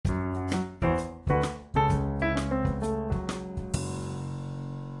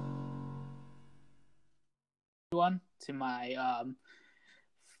everyone to my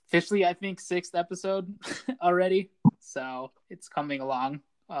officially I think sixth episode already. So it's coming along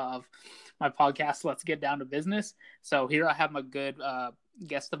of my podcast. Let's get down to business. So here I have my good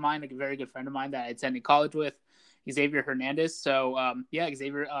guest of mine, a very good friend of mine that I attended college with, Xavier Hernandez. So yeah,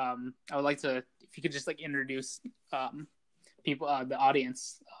 Xavier, I would like to if you could just like introduce people, the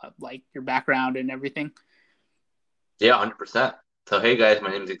audience, like your background and everything. Yeah, 100%. So, hey guys,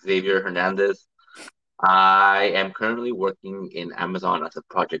 my name is Xavier Hernandez. I am currently working in Amazon as a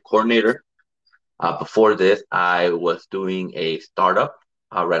project coordinator. Before this, I was doing a startup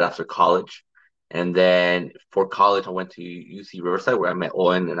right after college. And then for college, I went to UC Riverside where I met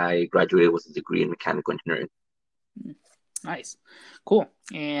Owen and I graduated with a degree in mechanical engineering. Nice, cool,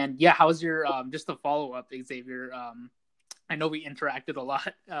 and yeah, how's your just a follow up, Xavier? I know we interacted a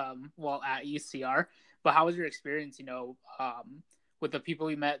lot while at UCR, but how was your experience? With the people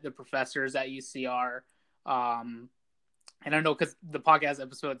we met, the professors at UCR. And I know because the podcast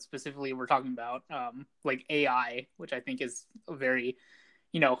episode specifically we're talking about like AI, which I think is a very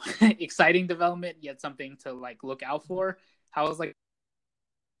exciting development, yet something to like look out for. How was like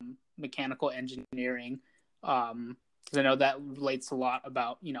mechanical engineering? Because I know that relates a lot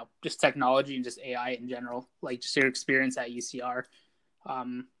about just technology and just AI in general, like just your experience at UCR.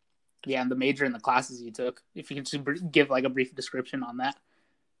 Yeah, and the major and the classes you took. If you can just give like a brief description on that.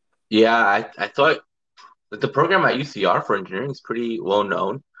 Yeah, I thought that the program at UCR for engineering is pretty well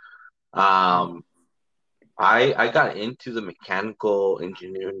known. Um, I got into the mechanical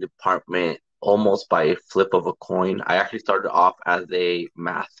engineering department almost by a flip of a coin. I actually started off as a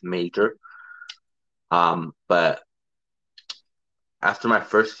math major. But after my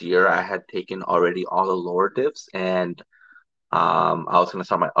first year, I had taken already all the lower divs, and I was going to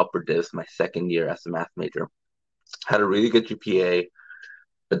start my upper divs my second year as a math major. Had a really good GPA,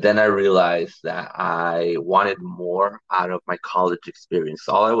 but then I realized that I wanted more out of my college experience.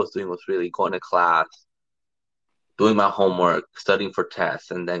 All I was doing was really going to class, doing my homework, studying for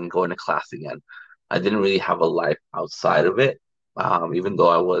tests, and then going to class again. I didn't really have a life outside of it. Even though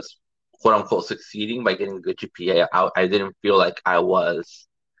I was quote unquote succeeding by getting a good GPA, I didn't feel like I was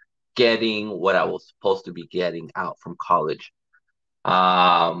getting what I was supposed to be getting out from college.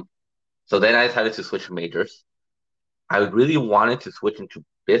 Um, so then I decided to switch majors. I really wanted to switch into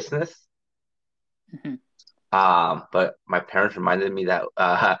business, Mm-hmm. but my parents reminded me that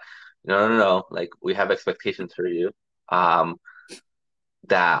no, like we have expectations for you. Um,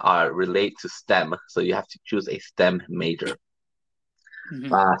 that are relate to STEM. So you have to choose a STEM major.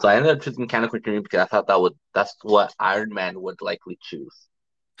 Mm-hmm. So I ended up choosing mechanical engineering because I thought that's what Iron Man would likely choose.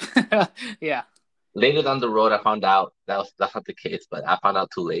 Yeah. Later down the road, I found out that's not the case, but I found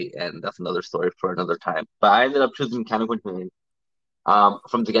out too late, and that's another story for another time. But I ended up choosing mechanical engineering.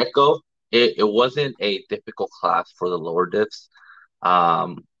 From the get-go, it wasn't a difficult class for the lower diffs.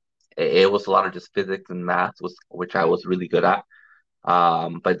 Um, it was a lot of just physics and math, which I was really good at.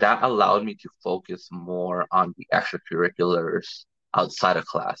 But that allowed me to focus more on the extracurriculars outside of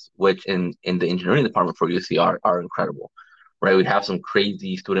class, which in the engineering department for UC are incredible, right? We have some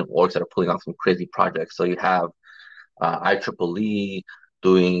crazy student orgs that are pulling off some crazy projects. So you have IEEE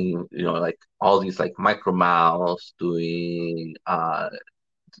doing, like all these like micro mouse, doing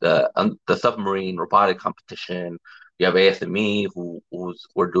the submarine robotic competition. You have ASME who's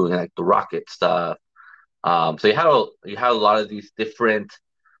we're doing like the rocket stuff. So you had a lot of these different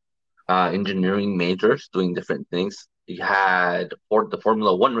engineering majors doing different things. You had the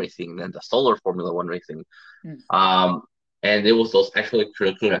Formula One racing and the solar Formula One racing. Mm. Um, and it was those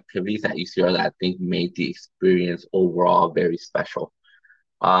extracurricular activities at UCR that I think made the experience overall very special.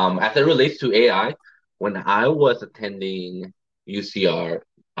 As it relates to AI, when I was attending UCR,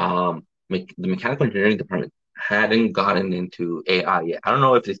 the mechanical engineering department hadn't gotten into AI yet. I don't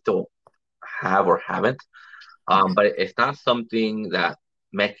know if they still have or haven't, Mm-hmm. but it's not something that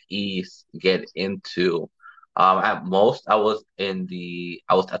Mech East get into. At most, I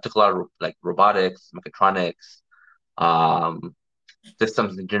took a lot of like robotics, mechatronics, um,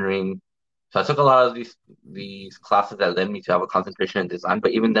 systems engineering. So I took a lot of these classes that led me to have a concentration in design.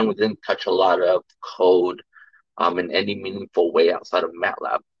 But even then, we didn't touch a lot of code in any meaningful way outside of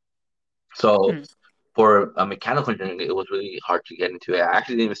MATLAB. So Mm-hmm. for mechanical engineering, it was really hard to get into AI. I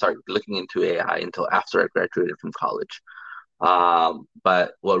actually didn't even start looking into AI until after I graduated from college.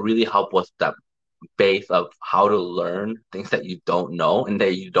 But what really helped was that base of how to learn things that you don't know and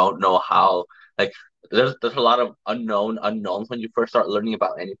that you don't know how. Like there's a lot of unknowns when you first start learning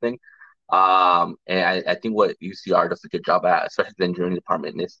about anything. And I think what UCR does a good job at, especially the engineering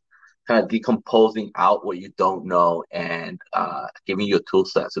department, is kind of decomposing out what you don't know and giving you a tool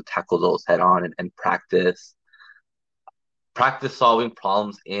set to tackle those head on and practice. practice solving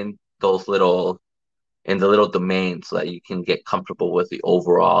problems in the little domain so that you can get comfortable with the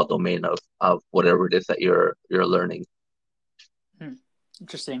overall domain of whatever it is that you're learning. Hmm.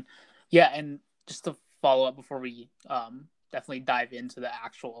 Interesting. Yeah, and just to follow up before we definitely dive into the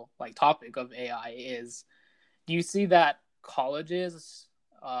actual like topic of AI is, do you see that colleges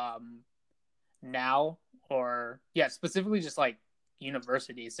um, now, or yeah, specifically just like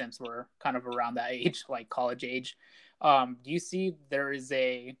universities, since we're kind of around that age, like college age, do you see there is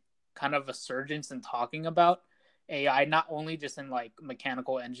a kind of a surgence in talking about AI, not only just in like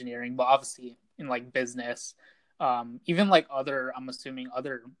mechanical engineering, but obviously in like business, even like other, I'm assuming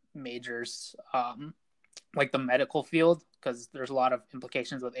other majors, like the medical field, because there's a lot of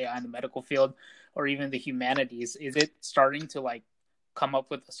implications with AI in the medical field, or even the humanities. Is it starting to like come up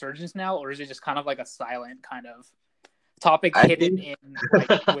with a surgeons now, or is it just kind of like a silent kind of topic I hidden think, in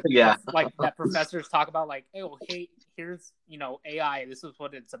like with yeah, like that professors talk about like, oh hey, here's AI, this is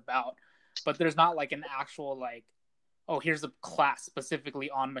what it's about, but there's not like an actual like, oh here's a class specifically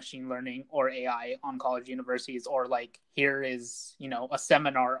on machine learning or AI on college universities, or like here is a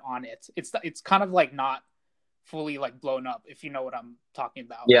seminar on it. It's kind of like not fully like blown up, if you know what I'm talking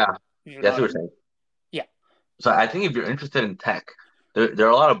about. yeah, You know that's what what I we're mean? saying. Yeah. So I think if you're interested in tech, there are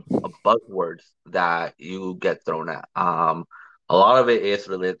a lot of buzzwords that you get thrown at. A lot of it is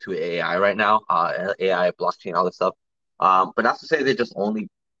related to AI right now, AI, blockchain, all this stuff. But not to say they're just only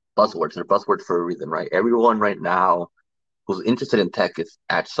buzzwords. They're buzzwords for a reason, right? Everyone right now who's interested in tech is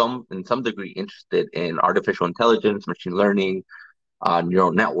in some degree interested in artificial intelligence, machine learning,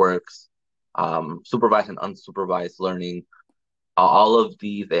 neural networks, supervised and unsupervised learning. All of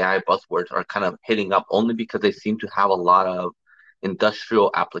these AI buzzwords are kind of hitting up only because they seem to have a lot of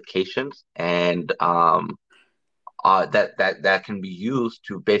industrial applications and that can be used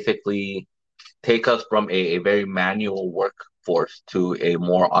to basically take us from a very manual workforce to a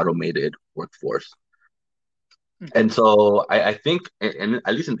more automated workforce. Mm-hmm. And so I think,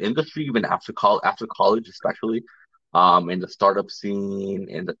 at least in industry, even after college, especially, in the startup scene,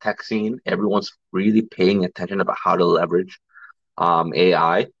 in the tech scene, everyone's really paying attention about how to leverage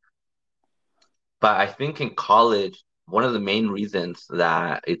AI. But I think in college, one of the main reasons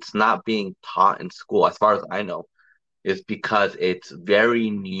that it's not being taught in school, as far as I know, is because it's very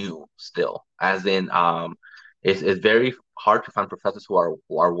new still. As in, it's very hard to find professors who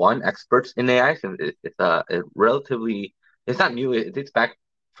are one experts in AI. Since it's a relatively it's not new. It dates back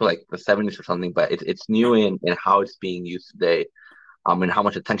to like the 70s or something, but it's new in how it's being used today, and how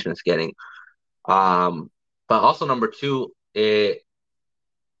much attention it's getting. Um, but also number two,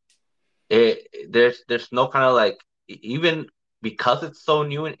 there's no kind of like even because it's so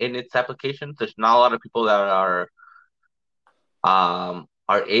new in its applications, there's not a lot of people that are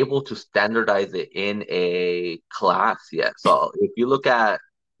able to standardize it in a class yet. So if you look at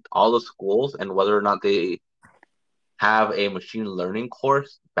all the schools and whether or not they have a machine learning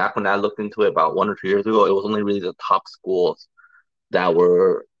course, back when I looked into it about 1 or 2 years ago, it was only really the top schools that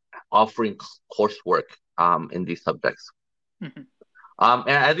were offering coursework in these subjects. Mm-hmm. And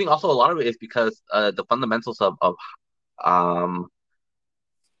I think also a lot of it is because the fundamentals um,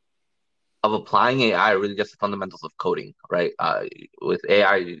 of applying AI are really just the fundamentals of coding, right? With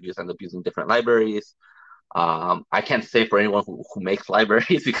AI, you just end up using different libraries. I can't say for anyone who makes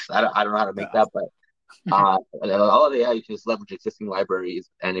libraries because I don't know how to make Yeah. that, but all of the AI you just leverage existing libraries,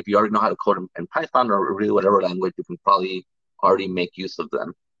 and if you already know how to code in Python or really whatever language, you can probably already make use of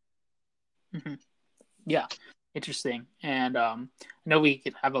them. Mm-hmm. Yeah, interesting. And I know we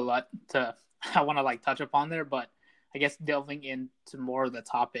could have a lot to I want to like touch upon there, but I guess delving into more of the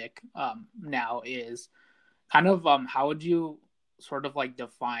topic now is kind of how would you sort of like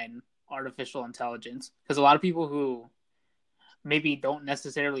define artificial intelligence? Because a lot of people who maybe don't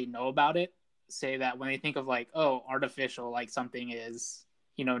necessarily know about it say that when they think of like, oh, artificial, like something is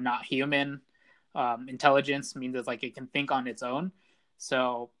not human. Intelligence means it's like it can think on its own.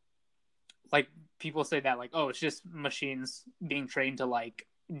 So like people say that like, oh, it's just machines being trained to like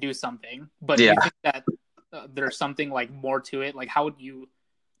do something, but do Yeah, you think that there's something like more to it? Like how would you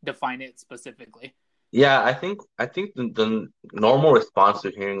define it specifically? yeah. I think the normal response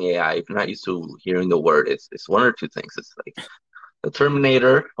to hearing AI, if you're not used to hearing the word, it's one or two things. It's like the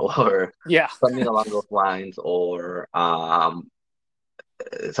Terminator or Yeah. something along those lines, or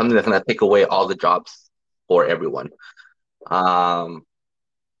something that's gonna take away all the jobs for everyone. Um,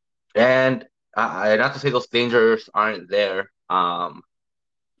 and not to say those dangers aren't there.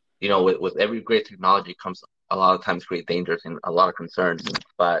 With every great technology comes a lot of times great dangers and a lot of concerns.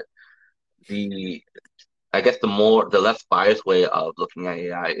 But the I guess the less biased way of looking at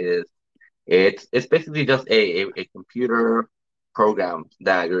AI is It's basically just a computer program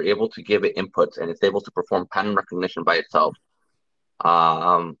that you're able to give it inputs, and it's able to perform pattern recognition by itself,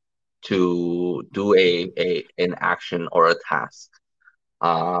 um, to do an action or a task.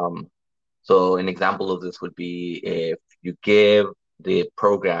 Um, so an example of this would be if you give the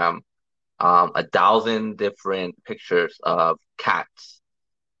program 1,000 different pictures of cats,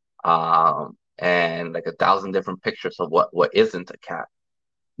 and like 1,000 different pictures of what isn't a cat,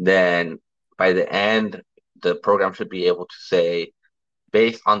 then by the end, the program should be able to say,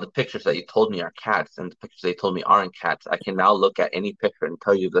 based on the pictures that you told me are cats and the pictures that you told me aren't cats, I can now look at any picture and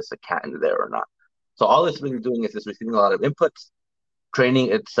tell you if there's a cat in there or not. So all it's really doing is it's receiving a lot of inputs,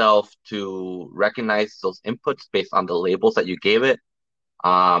 training itself to recognize those inputs based on the labels that you gave it,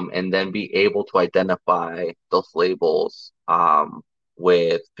 and then be able to identify those labels,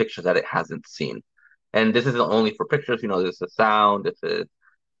 with pictures that it hasn't seen. And this isn't only for pictures, this is sound, this is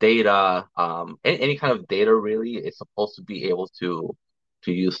data, any kind of data really is supposed to be able to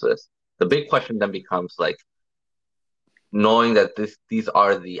use this. The big question then becomes like knowing that these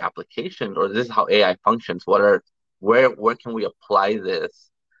are the applications or this is how AI functions. Where can we apply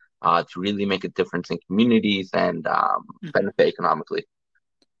this to really make a difference in communities and benefit economically?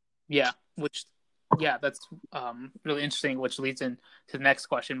 Yeah, that's really interesting, which leads into the next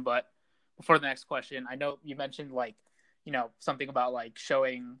question. But before the next question, I know you mentioned like, something about like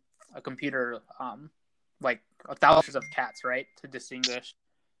showing a computer like 1,000 of cats, right? To distinguish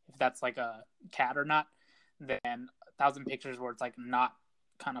if that's like a cat or not. Then 1,000 pictures where it's like not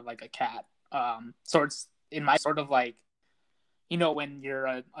kind of like a cat. So it's in my sort of like, when you're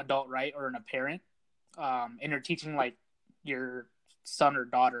an adult, right, or a parent, and you're teaching like your son or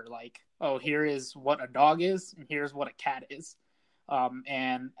daughter, like, oh, here is what a dog is, and here's what a cat is.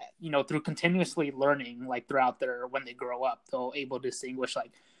 And through continuously learning, like throughout when they grow up, they'll able to distinguish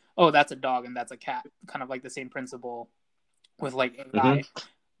like, oh, that's a dog and that's a cat. Kind of like the same principle with like Mm-hmm. AI.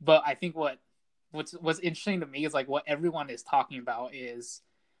 But I think what's interesting to me is like what everyone is talking about is,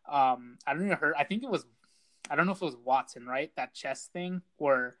 I don't know, I think it was, I don't know if it was Watson, right? That chess thing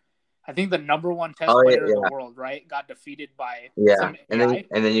where I think the number one chess Oh yeah, player in the yeah, world, right, got defeated by yeah. some And then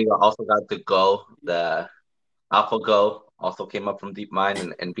AI. you also got the Go, the AlphaGo also came up from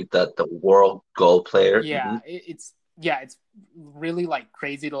DeepMind and beat the world Go player. Yeah, it's really like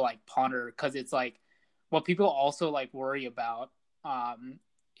crazy to like ponder because it's like what people also like worry about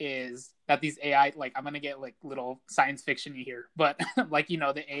is that these AI, like, I'm gonna get like little science fiction here, but like the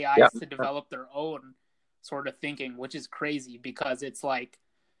Yeah. AIs to develop their own sort of thinking, which is crazy because it's like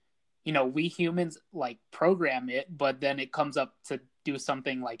we humans like program it, but then it comes up to do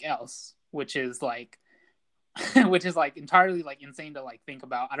something like else, which is like which is like entirely like insane to like think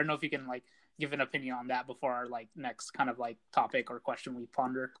about. I don't know if you can like give an opinion on that before our like next kind of like topic or question we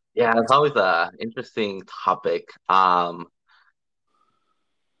ponder. Yeah, it's always a interesting topic.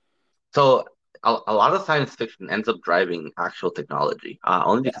 So a lot of science fiction ends up driving actual technology,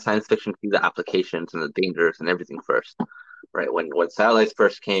 only Yeah. because science fiction sees the applications and the dangers and everything first, right? When satellites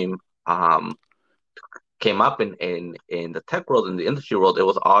first um, came up in the tech world, in the industry world, it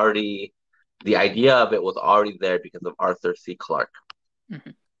was already the idea of it was already there because of Arthur C. Clarke. Mm-hmm.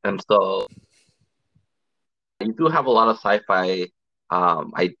 And so you do have a lot of sci-fi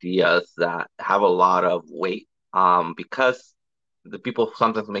ideas that have a lot of weight, because the people who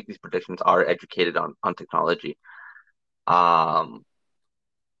sometimes make these predictions are educated on technology. Um,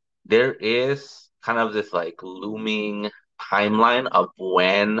 there is kind of this like looming timeline of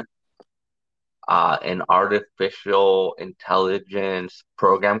when an artificial intelligence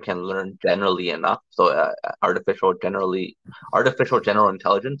program can learn generally enough. So artificial general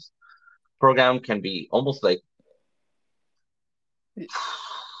intelligence program can be almost like,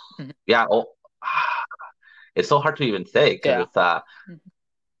 Mm-hmm. yeah, oh, it's so hard to even say because Yeah. it's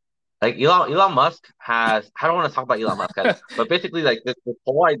like Elon Musk has, I don't want to talk about Elon Musk, but basically like this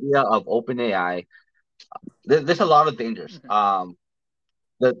whole idea of OpenAI, there's a lot of dangers. Mm-hmm.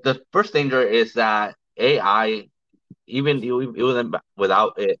 The first danger is that AI, even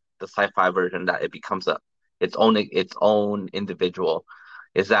without it, the sci-fi version, that it becomes its own individual,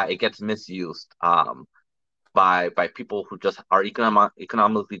 is that it gets misused by people who just are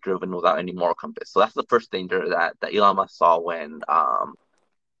economically driven without any moral compass. So that's the first danger that Elon Musk saw when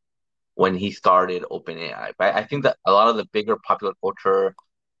he started OpenAI. But I think that a lot of the bigger popular culture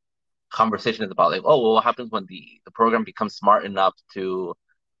conversation is about like, oh, well, what happens when the program becomes smart enough to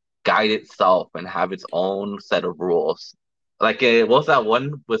guide itself and have its own set of rules. Like, what was that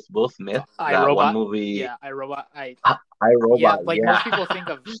one with Will Smith? That one iRobot. movie, Yeah, iRobot. I Yeah, Robot. like most Yeah, people think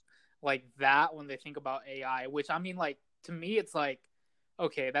of like that when they think about AI, which I mean, like to me, it's like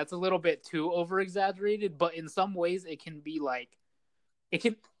okay, that's a little bit too over exaggerated, but in some ways it can be like it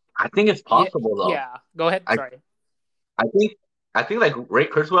can. I think it's Yeah, possible though. yeah. Go ahead. I Sorry. I think like Ray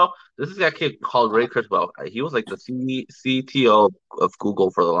Kurzweil. This is a kid called Ray Uh-huh. Kurzweil. He was like the CTO of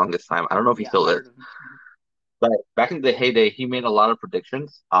Google for the longest time. I don't know if he Yeah, I've still is, heard of him. but back in the heyday, he made a lot of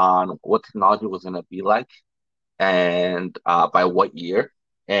predictions on what technology was going to be like and by what year.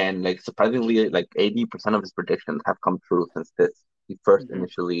 And like surprisingly, like 80% of his predictions have come true since this he first Mm-hmm.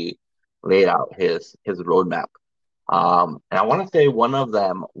 initially laid out his roadmap. And I want to say one of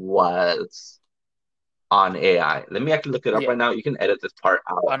them was on AI. Let me actually look it up Yeah. right now. You can edit this part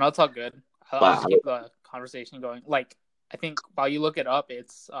out, Oh no, it's all good. I'll but just keep the conversation going. Like, I think while you look it up,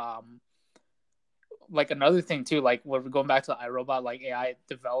 it's like another thing too. Like, when we're going back to iRobot, like AI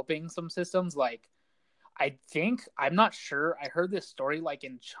developing some systems. Like, I think I'm not sure. I heard this story like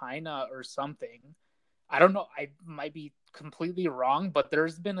in China or something. I don't know. I might be completely wrong, but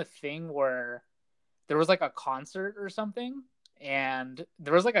there's been a thing where there was like a concert or something, and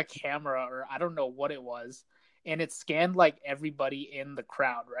there was like a camera or I don't know what it was, and it scanned like everybody in the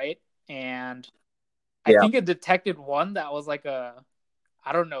crowd, right? And I yeah, think it detected one that was like a,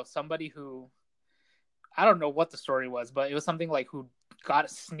 I don't know, somebody who, I don't know what the story was, but it was something like who got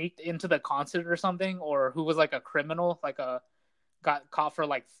sneaked into the concert or something, or who was like a criminal, like a, got caught for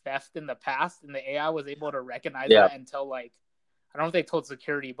like theft in the past, and the AI was able to recognize yeah. that and tell like, I don't know if they told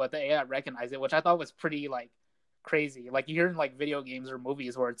security, but the AI recognized it, which I thought was pretty like crazy. Like you hear in like video games or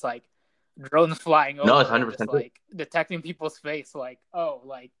movies where it's like drones flying No, it's over and just 100% true. like detecting people's face, like, oh,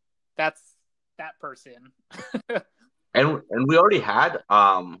 like that's that person. And we already had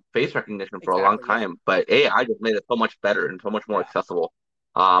face recognition for a long Exactly. Yeah. time, but AI just made it so much better and so much more Yeah. accessible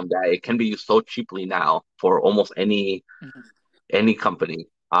that it can be used so cheaply now for almost Mm-hmm. any company.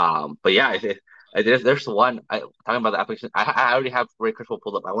 But yeah, there's one talking about the application. I already have Ray Kurzweil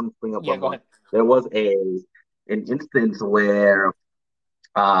pulled up. I want to bring up Yeah. one Go more. ahead. There was an instance where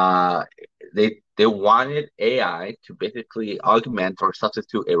uh they wanted AI to basically augment or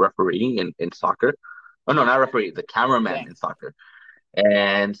substitute a referee in soccer. Oh no, not referee, the cameraman Dang. in soccer.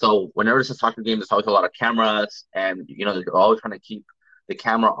 And so whenever it's a soccer game, there's always a lot of cameras, and they're always trying to keep the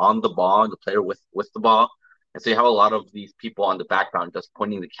camera on the ball and the player with the ball. And so you have a lot of these people on the background just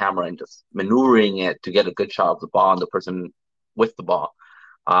pointing the camera and just maneuvering it to get a good shot of the ball and the person with the ball.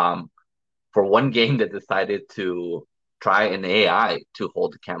 Um, for one game, they decided to try an AI to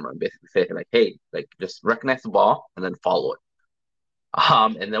hold the camera and basically say like, "Hey, like just recognize the ball and then follow it."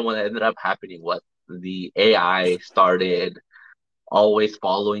 And then what ended up happening was the AI started always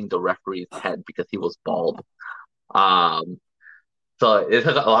following the referee's head because he was bald. Um, so it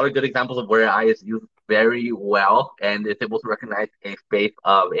has a lot of good examples of where AI is used very well, and it's able to recognize a face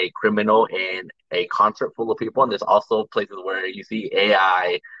of a criminal in a concert full of people. And there's also places where you see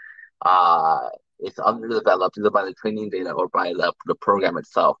AI it's underdeveloped either by the training data or by the program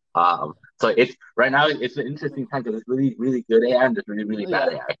itself. So it's right now it's an interesting time because it's really really good AI and there's really really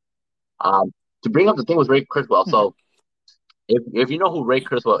bad Yeah. AI. To bring up the thing with Ray Kurzweil, Mm-hmm. so if you know who Ray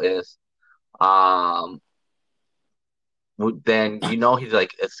Kurzweil is, um, then he's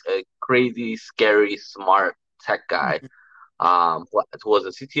like a crazy, scary, smart tech guy. Mm-hmm. Who was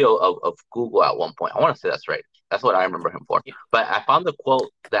the CTO of Google at one point. I want to say that's right. That's what I remember him for. Yeah. But I found the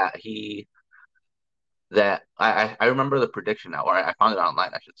quote that I remember the prediction now, or I found it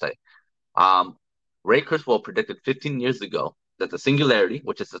online, I should say. Um, Ray Kurzweil predicted 15 years ago that the singularity,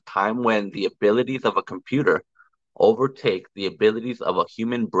 which is the time when the abilities of a computer overtake the abilities of a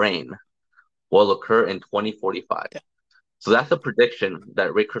human brain, will occur in 2045. So that's a prediction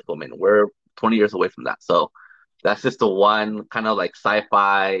that Ray Kurzweil made. We're 20 years away from that. So that's just the one kind of like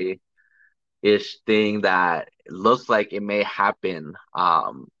sci-fi ish thing that looks like it may happen,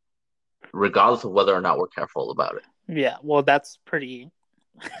 regardless of whether or not we're careful about it. Yeah. Well, that's pretty.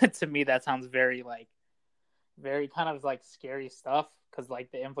 To me, that sounds very like very kind of like scary stuff because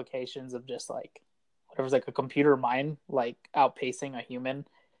like the implications of just like whatever's like a computer mind like outpacing a human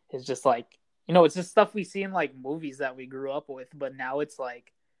is just like it's just stuff we see in like movies that we grew up with, but now it's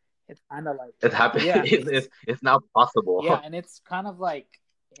like it's kind of like It's happening. yeah It's now possible. yeah, and it's kind of like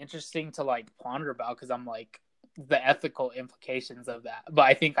interesting to like ponder about because I'm like the ethical implications of that, but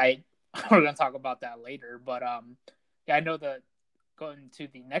I think we're gonna talk about that later, but yeah, I know that going to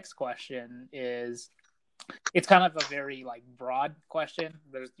the next question is it's kind of a very like broad question.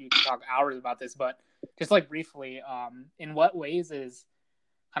 You can talk hours about this, but just like briefly, in what ways is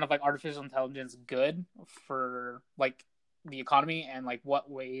kind of like artificial intelligence good for like the economy, and like what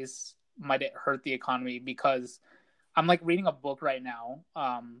ways might it hurt the economy? Because I'm like reading a book right now,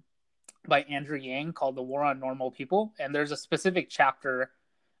 by Andrew Yang called "The War on Normal People," and there's a specific chapter.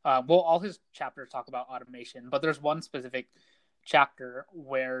 Well, all his chapters talk about automation, but there's one specific chapter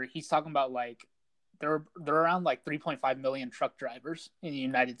where he's talking about like there are around like 3.5 million truck drivers in the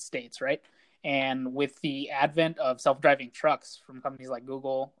United States, right? And with the advent of self-driving trucks from companies like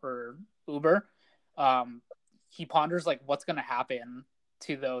Google or Uber, um, he ponders like what's going to happen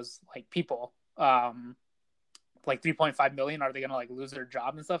to those like people. Like 3.5 million, are they going to like lose their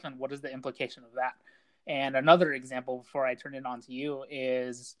job and stuff? And what is the implication of that? And another example before I turn it on to you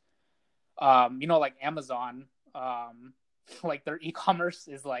is, like Amazon, like their e-commerce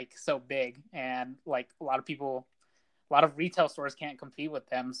is like so big, and like a lot of retail stores can't compete with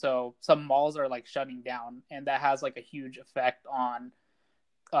them. So some malls are like shutting down, and that has like a huge effect on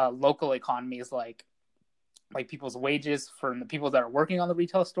local economies, like people's wages from the people that are working on the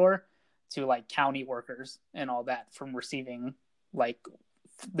retail store to like county workers and all that from receiving like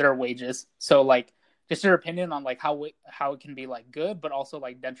their wages. So like just your opinion on like how it can be like good but also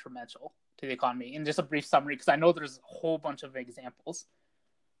like detrimental to the economy, and just a brief summary because I know there's a whole bunch of examples.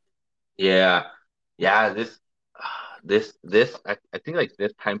 Yeah, yeah. I think like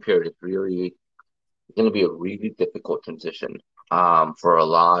this time period is really going to be a really difficult transition for a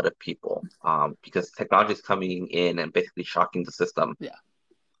lot of people because technology is coming in and basically shocking the system. Yeah.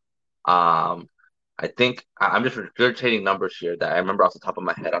 Um, I think I'm just regurgitating numbers here that I remember off the top of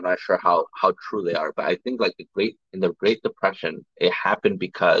my head. I'm not sure how true they are, but I think like the Great Depression, it happened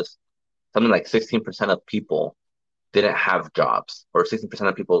because something like 16% of people didn't have jobs, or 16%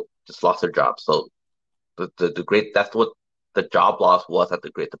 of people just lost their jobs. So the great that's what the job loss was at the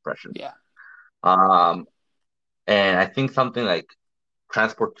Great Depression. Yeah. Um, and I think something like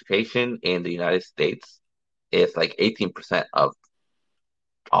transportation in the United States is like 18% of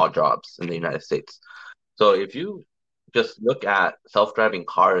all jobs in the United States. So if you just look at self-driving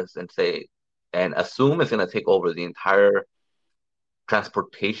cars and say, and assume it's going to take over the entire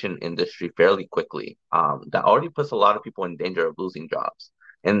transportation industry fairly quickly, that already puts a lot of people in danger of losing jobs.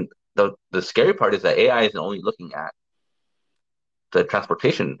 And the scary part is that AI isn't only looking at the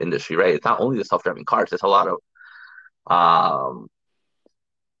transportation industry, right? It's not only the self-driving cars. Um,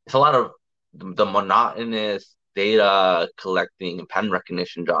 it's a lot of the monotonous data collecting and pattern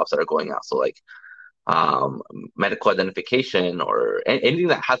recognition jobs that are going out. So like um, medical identification or anything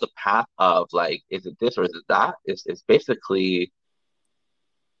that has a path of like, is it this or is it that? Is basically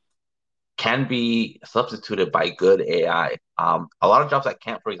can be substituted by good AI. A lot of jobs that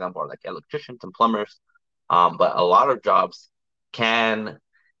can't, for example, are like electricians and plumbers. But a lot of jobs can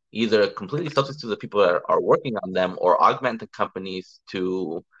either completely substitute the people that are working on them or augment the companies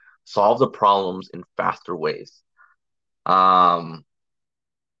to solve the problems in faster ways. Um,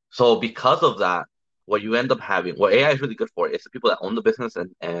 so because of that, what you end up having, what AI is really good for is the people that own the business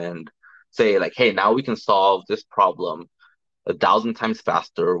and say like, hey, now we can solve this problem 1,000 times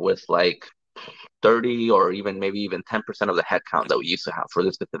faster with like 30 or even maybe even 10% of the headcount that we used to have for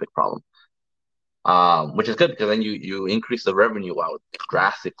this specific problem. Which is good because then you increase the revenue while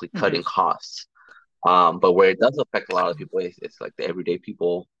drastically Mm-hmm. cutting costs. But where it does affect a lot of people is it's like the everyday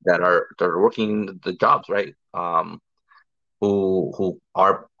people that are working the jobs, right? Who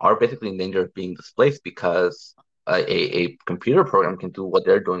are basically in danger of being displaced because a computer program can do what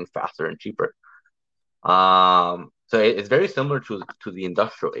they're doing faster and cheaper. So it's very similar to the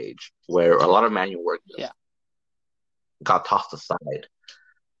industrial age where a lot of manual work Yeah. just got tossed aside.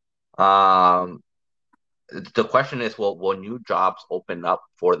 Um, the question is, well, will new jobs open up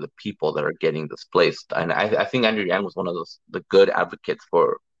for the people that are getting displaced? And I think Andrew Yang was one of the good advocates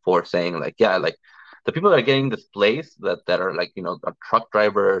for saying like, yeah, like the people that are getting displaced that are like, are truck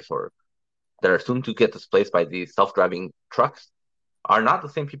drivers or that are soon to get displaced by these self-driving trucks are not the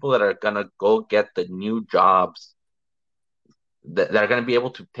same people that are gonna go get the new jobs that are going to be able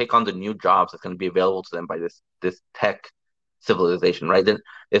to take on the new jobs that's going to be available to them by this tech civilization, right? Then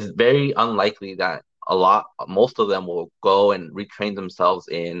it's very unlikely that most of them will go and retrain themselves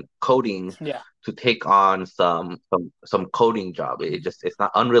in coding Yeah. to take on some coding job. It's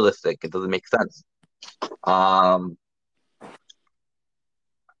not unrealistic. It doesn't make sense. Um,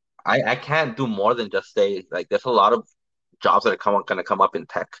 I can't do more than just say like there's a lot of jobs that are going to come up in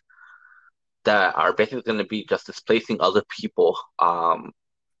tech that are basically going to be just displacing other people out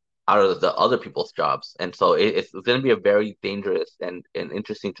of the other people's jobs. And so it's going to be a very dangerous and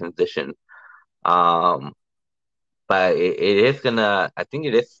interesting transition. Um, but it is I think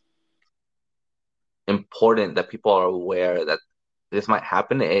it is important that people are aware that this might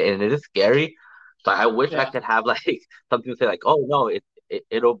happen and it is scary. But I wish I Yeah. could have like something to say like, oh no,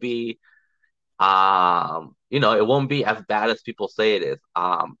 it'll be it won't be as bad as people say it is.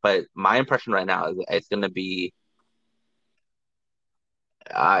 But my impression right now is it's gonna be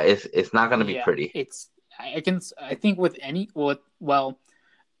it's not gonna be Yeah, pretty. I think with any with well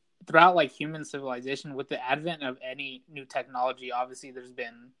throughout like human civilization, with the advent of any new technology, obviously there's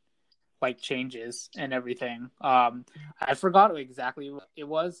been like changes and everything. I forgot exactly what it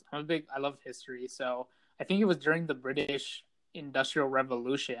was. I love history, so I think it was during the British Industrial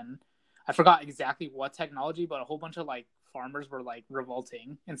Revolution. I forgot exactly what technology, but a whole bunch of like farmers were like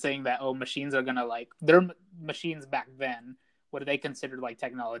revolting and saying that machines are gonna like their machines back then, what they considered like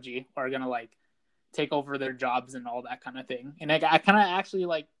technology, are gonna like take over their jobs and all that kind of thing. And I kind of actually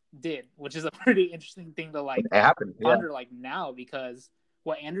like did, which is a pretty interesting thing to like It happened, yeah. ponder like now, because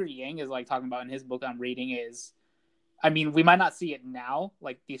what Andrew Yang is like talking about in his book I'm reading is, I mean, we might not see it now,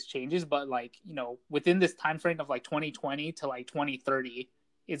 like these changes, but like, within this time frame of like 2020 to like 2030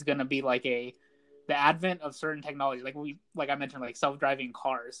 is going to be like the advent of certain technology. Like I mentioned, like self-driving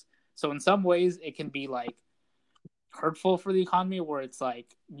cars. So in some ways it can be like hurtful for the economy where it's like,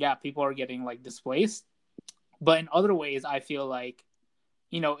 yeah, people are getting like displaced. But in other ways, I feel like,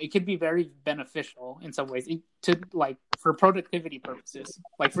 it could be very beneficial in some ways to like for productivity purposes.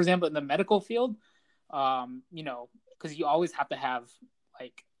 Like, for example, in the medical field, because you always have to have,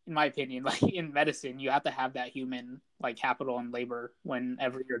 like, in my opinion, like in medicine, you have to have that human like capital and labor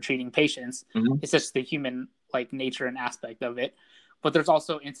whenever you're treating patients. Hmm. It's just the human like nature and aspect of it. But there's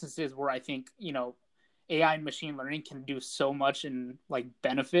also instances where I think, AI and machine learning can do so much and like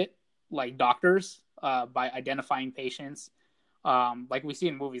benefit like doctors by identifying patients, like we see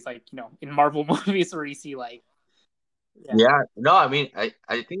in movies, like in Marvel movies where you see like, yeah, Yeah, no, I mean, I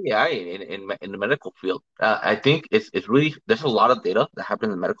think yeah, in the medical field, I think it's really there's a lot of data that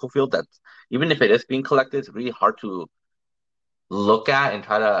happens in the medical field that's even if it is being collected, it's really hard to look at and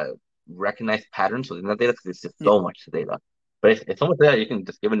try to recognize patterns within that data because it's just yeah, so much data. But it's so much data you can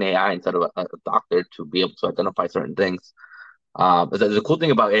just give an AI instead of a doctor to be able to identify certain things. The cool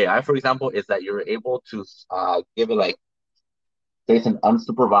thing about AI, for example, is that you're able to give it like there's an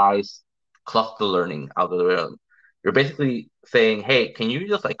unsupervised cluster learning algorithm. You're basically saying, hey, can you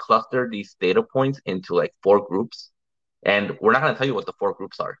just like cluster these data points into like four groups? And we're not going to tell you what the four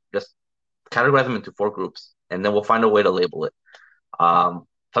groups are. Just categorize them into four groups, and then we'll find a way to label it.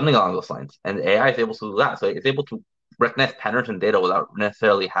 Something along those lines. And AI is able to do that. So it's able to recognize patterns in data without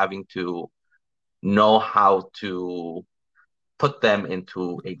necessarily having to know how to put them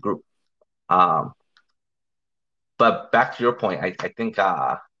into a group. Um, but back to your point, I think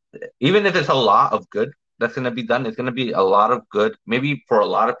even if it's a lot of good that's going to be done, it's going to be a lot of good, maybe for a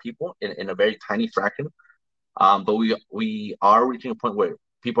lot of people in a very tiny fraction. But we are reaching a point where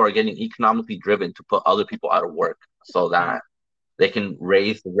people are getting economically driven to put other people out of work so mm-hmm. that they can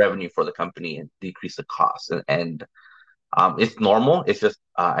raise the revenue for the company and decrease the costs. And it's normal. It's just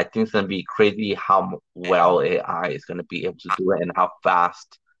I think it's going to be crazy how well AI is going to be able to do it and how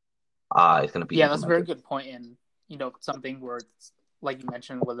fast it's going to be Yeah, that's a very implemented. good point. And something where it's like you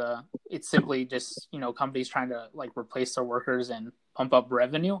mentioned with it's simply just companies trying to like replace their workers and pump up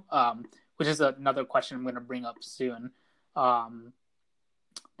revenue, which is another question I'm going to bring up soon. Um,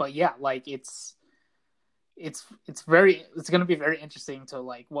 but yeah, like it's going to be very interesting to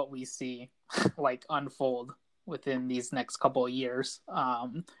like what we see like unfold within these next couple of years.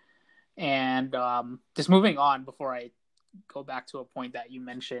 And just moving on before I go back to a point that you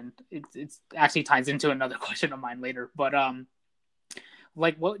mentioned, it's actually ties into another question of mine later. But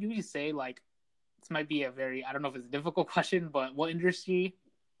like, what do you say? Like, this might be a very, I don't know if it's a difficult question, but what industry,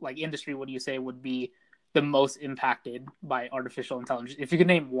 what do you say would be the most impacted by artificial intelligence? If you could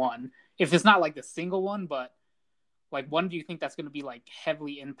name one, if it's not like the single one, but like one, do you think that's going to be like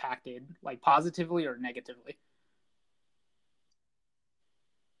heavily impacted, like positively or negatively?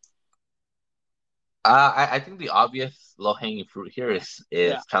 I think the obvious low-hanging fruit here Yeah.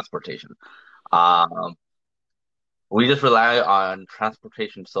 is transportation. Um, we just rely on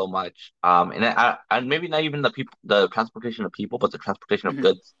transportation so much, and maybe not even the transportation of people, but the transportation of Mm-hmm.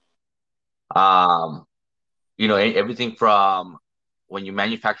 goods. Um, everything from when you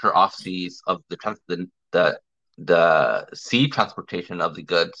manufacture off seas of the sea transportation of the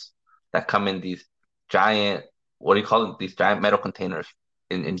goods that come in these giant, what do you call them? These giant metal containers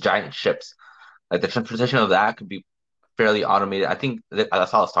in giant ships. Like the transportation of that could be fairly automated. I think that I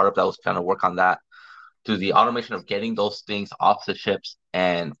saw a startup that was trying to work on that to the automation of getting those things off the ships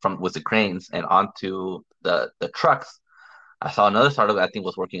and from with the cranes and onto the trucks. I saw another startup that I think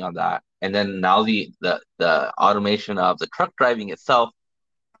was working on that. And then now the automation of the truck driving itself,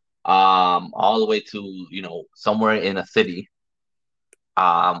 all the way to, somewhere in a city.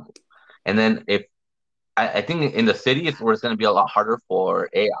 Um, And then if I think in the city it's where it's going to be a lot harder for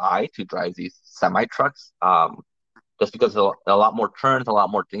AI to drive these semi trucks, just because a lot more turns, a lot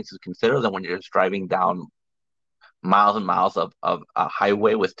more things to consider than when you're just driving down miles and miles of a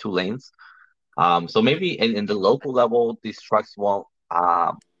highway with two lanes. So maybe in the local level, these trucks won't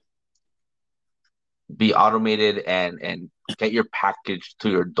be automated and get your package to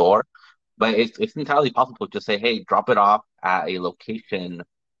your door, but it's entirely possible to just say, hey, drop it off at a location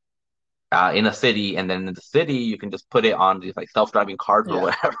in a city, and then in the city you can just put it on these like self-driving cars or Yeah.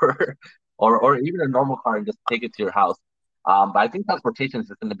 whatever, or even a normal car and just take it to your house. But I think transportation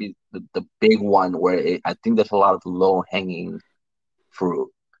is going to be the big one where I think there's a lot of low-hanging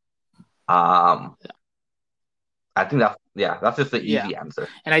fruit. Um, I think that's just the Yeah. easy answer.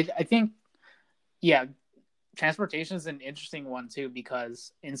 And I think, yeah, transportation is an interesting one too,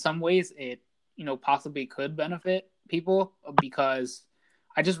 because in some ways it, possibly could benefit people, because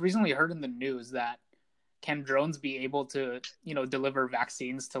I just recently heard in the news that can drones be able to, deliver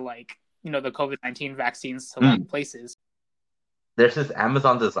vaccines to like, the COVID-19 vaccines to like Mm. places. There's this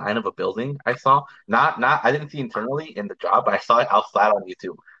Amazon design of a building I saw. Not I didn't see internally in the job, but I saw it outside on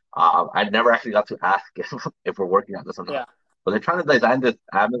YouTube. I never actually got to ask if we're working on this or not. Yeah. But they're trying to design this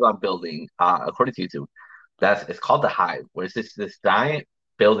Amazon building, according to YouTube. It's called the Hive, where it's this giant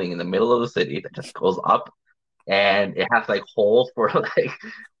building in the middle of the city that just goes up, and it has like holes for like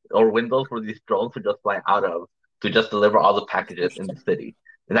or windows for these drones to just fly out of to just deliver all the packages in the Interesting. city.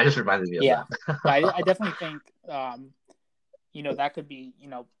 And that just reminded me of Yeah. that. I definitely think, that could be,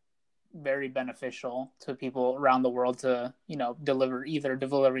 very beneficial to people around the world to,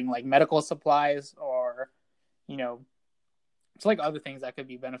 delivering like medical supplies, or, you know, it's like other things that could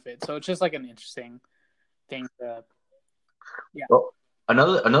be benefit. So it's just like an interesting thing to, yeah. Well,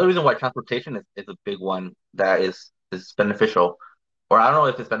 another reason why transportation is a big one that is beneficial, or I don't know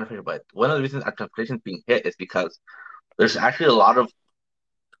if it's beneficial, but one of the reasons that transportation is being hit is because there's actually a lot of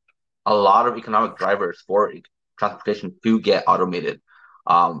economic drivers for transportation to get automated.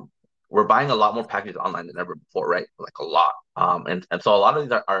 Um, we're buying a lot more packages online than ever before, right? Like a lot. And so a lot of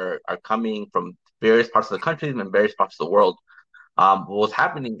these are coming from various parts of the country and various parts of the world. What's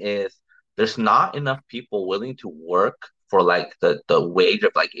happening is there's not enough people willing to work for like the wage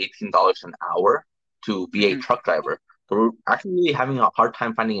of like $18 an hour to be a Mm-hmm. truck driver. So we're actually having a hard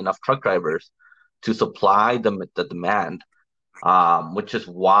time finding enough truck drivers to supply the demand, which is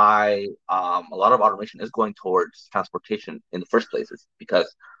why a lot of automation is going towards transportation in the first place, is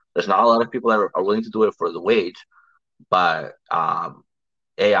because there's not a lot of people that are willing to do it for the wage, but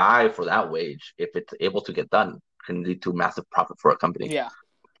AI for that wage, if it's able to get done, can lead to massive profit for a company. Yeah.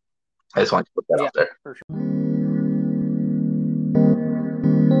 I just wanted to put that Yeah, out there. for sure.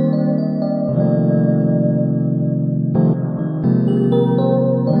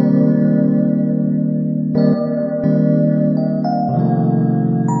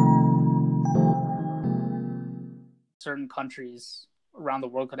 Certain countries around the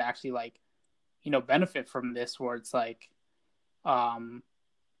world could actually like, benefit from this, where it's like, um,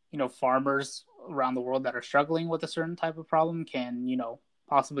 farmers around the world that are struggling with a certain type of problem can,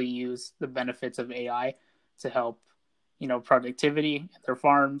 possibly use the benefits of AI to help, productivity in their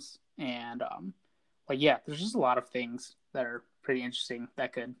farms. And like, yeah, there's just a lot of things that are pretty interesting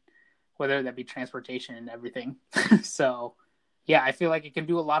that could, whether that be transportation and everything. So yeah, I feel like it can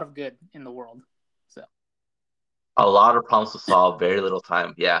do a lot of good in the world. So A lot of problems to solve, very little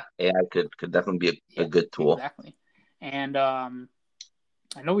time. Yeah, AI could definitely be a yeah, good tool. exactly. And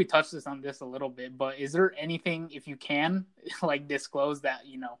I know we touched on this a little bit, but is there anything, if you can, like disclose that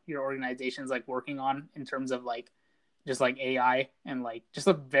your organization's like working on in terms of like just like AI, and like just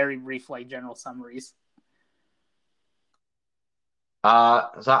a very brief like general summaries? So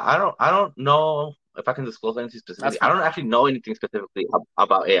I don't know if I can disclose anything That's specifically. I fine. don't actually know anything specifically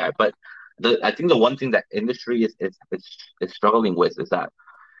about AI, but I think the one thing that industry is struggling with is that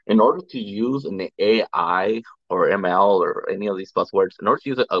in order to use an AI or ML or any of these buzzwords, in order to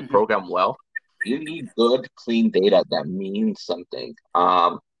use a Mm-hmm. program well, you need good, clean data that means something.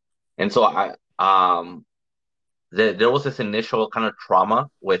 And so there was this initial kind of trauma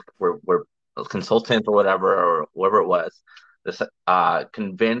with where consultants or whatever or whoever it was, this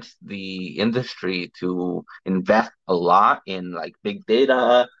convinced the industry to invest a lot in like big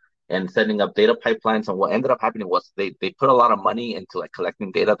data and setting up data pipelines. And what ended up happening was they put a lot of money into like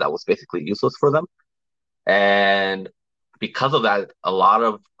collecting data that was basically useless for them. And because of that, a lot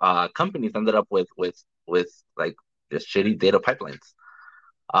of companies ended up with like just shitty data pipelines.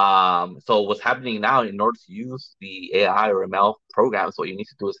 So what's happening now, in order to use the AI or ML programs, what you need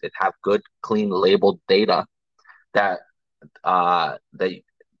to do is have good, clean, labeled data that that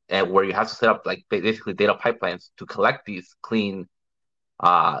and where you have to set up like basically data pipelines to collect these clean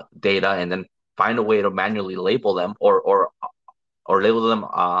data and then find a way to manually label them or label them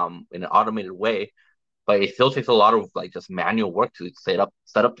in an automated way. But it still takes a lot of like just manual work to set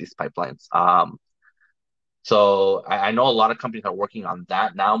up these pipelines. So I know a lot of companies are working on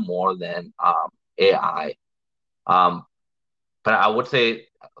that now more than AI. Um, but I would say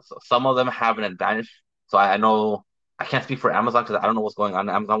some of them have an advantage. So I know I can't speak for Amazon because I don't know what's going on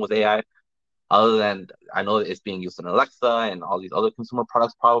in Amazon with AI. Other than I know it's being used in Alexa and all these other consumer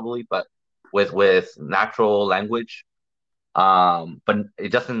products probably, but with natural language. But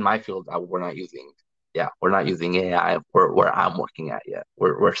it just in my field, we're not using AI where I'm working at yet.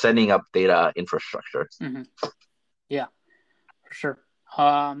 We're setting up data infrastructure. Mm-hmm. Yeah, for sure.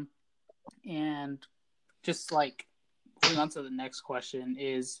 Um, and just like moving on to the next question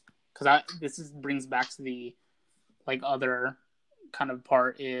is because brings back to the like other kind of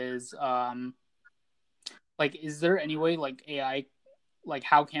part is like is there any way like AI like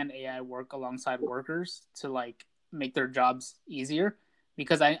how can AI work alongside workers to like make their jobs easier?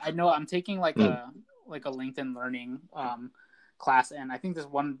 Because I know I'm taking Mm. like a LinkedIn learning class, and I think this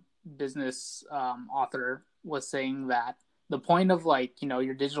one business author was saying that the point of like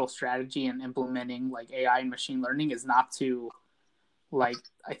your digital strategy and implementing like AI and machine learning is not to like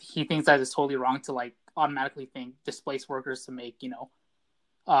he thinks that is totally wrong to like automatically think displace workers to make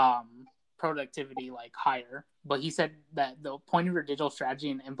productivity like higher. But he said that the point of your digital strategy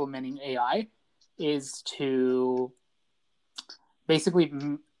in implementing AI is to basically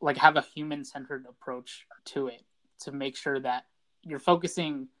like have a human centered approach to it to make sure that you're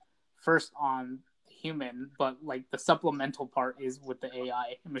focusing first on the human, but like the supplemental part is with the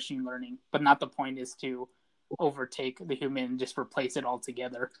AI and machine learning, but not the point is to overtake the human and just replace it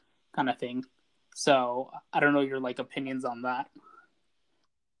altogether kind of thing. So I don't know your like opinions on that.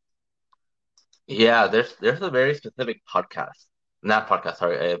 Yeah, there's a very specific podcast, not podcast,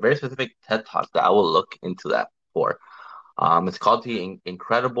 sorry, a very specific TED Talk that I will look into that for. It's called The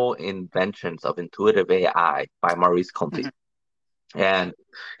Incredible Inventions of Intuitive AI by Maurice Conti. Mm-hmm. And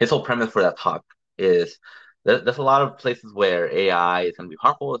his whole premise for that talk is there's a lot of places where AI is going to be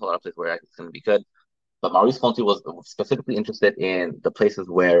harmful. There's a lot of places where it's going to be good. But Maurice Conti was specifically interested in the places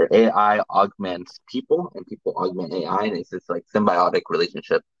where AI augments people and people augment AI, and it's this like symbiotic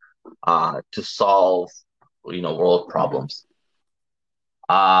relationship to solve world Mm-hmm. problems.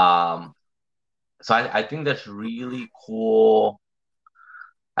 Um, so I think that's really cool.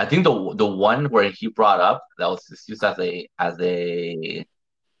 I think the one where he brought up that was just used as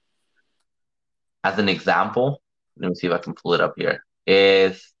an example. Let me see if I can pull it up here.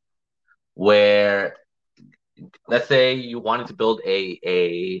 Is where let's say you wanted to build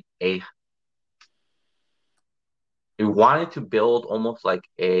a you wanted to build almost like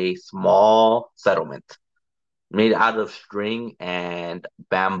a small settlement made out of string and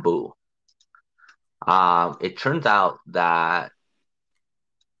bamboo. It turns out that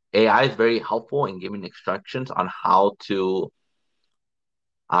AI is very helpful in giving instructions on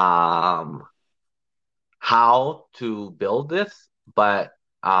um, how to build this, but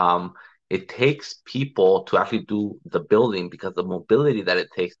it takes people to actually do the building because the mobility that it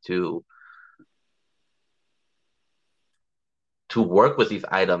takes to work with these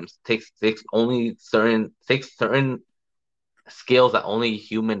items takes certain skills that only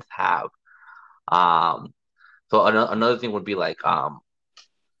humans have. Um, so another thing would be like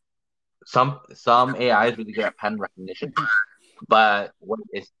some AI is really good at pattern recognition, Mm-hmm. but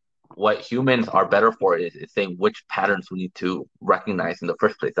what humans are better for is saying which patterns we need to recognize in the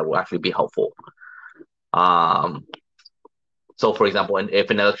first place that will actually be helpful. Um, so for example, if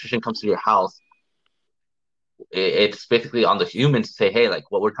an electrician comes to your house, it's basically on the humans to say, hey,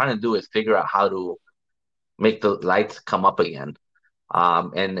 like what we're trying to do is figure out how to make the lights come up again.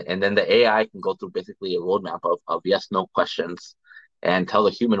 And then the AI can go through basically a roadmap of yes, no questions and tell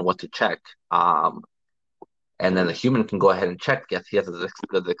the human what to check. And then the human can go ahead and check. Yes, he has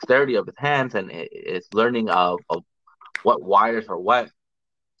the dexterity of his hands and is learning of what wires are what.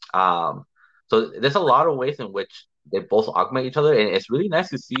 Um, so there's a lot of ways in which they both augment each other, and it's really nice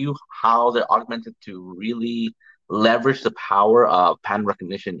to see how they're augmented to really leverage the power of pattern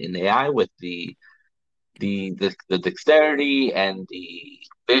recognition in AI with the dexterity and the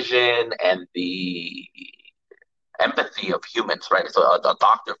vision and the empathy of humans, right? So a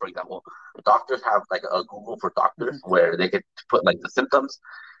doctor, for example, doctors have like a Google for doctors Mm-hmm. where they get to put like the symptoms,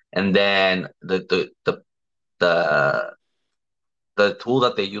 and then the the tool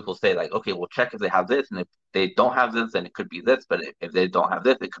that they use will say like, okay, we'll check if they have this, and if they don't have this, then it could be this, but if they don't have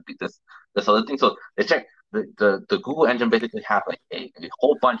this, it could be this other thing. So they check. the Google engine basically has like a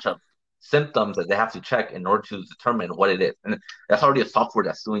whole bunch of symptoms that they have to check in order to determine what it is, and that's already a software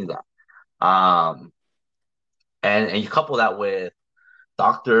that's doing that. Um, and you couple that with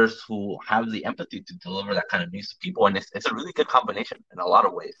doctors who have the empathy to deliver that kind of news to people, and it's a really good combination in a lot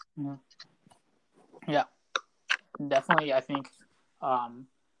of ways. Mhm. Yeah, definitely. I think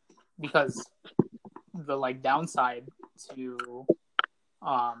because the like downside to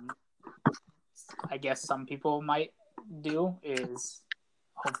I guess some people might do is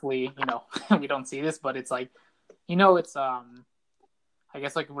hopefully we don't see this, but it's like it's I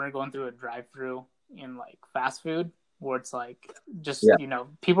guess like we're going through a drive-through in like fast food where it's like just Yeah,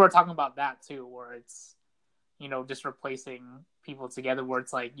 people are talking about that too, where it's just replacing people together, where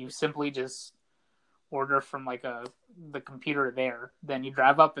it's like you simply just order from like the computer there, then you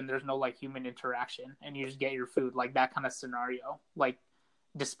drive up and there's no like human interaction and you just get your food, like that kind of scenario. Like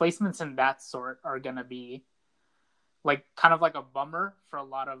displacements in that sort are gonna be like kind of like a bummer for a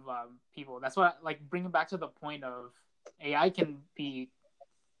lot of people. That's why like bringing back to the point of AI can be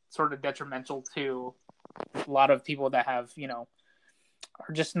sort of detrimental to a lot of people that have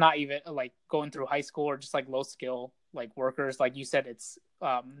are just not even like going through high school or just like low skill like workers. Like you said, it's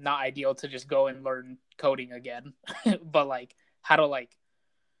not ideal to just go and learn coding again, but like how to like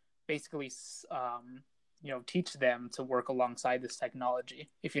basically teach them to work alongside this technology,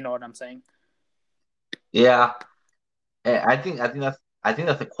 if you know what I'm saying. yeah. And I think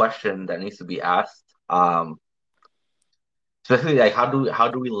that's a question that needs to be asked. Especially like how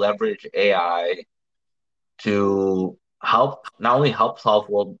do we leverage AI to help not only help solve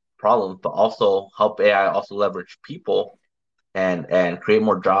world problems, but also help AI also leverage people and create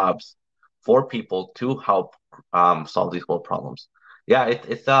more jobs for people to help solve these world problems. Yeah,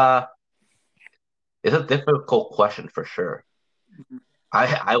 it's a difficult question for sure. Mm-hmm.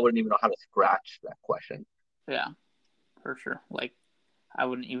 I wouldn't even know how to scratch that question. Yeah, for sure. Like I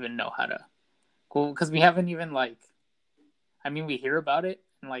wouldn't even know how to cool because we haven't even like I mean we hear about it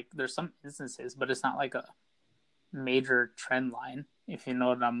and like there's some instances, but it's not like a major trend line, if you know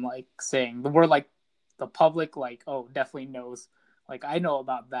what I'm like saying. We're like the public, like, oh, definitely knows. Like I know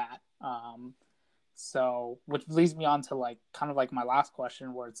about that. So which leads me on to like kind of like my last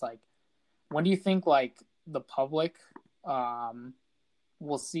question, where it's like, when do you think like the public um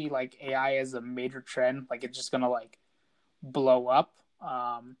will see like AI as a major trend? Like it's just gonna like blow up?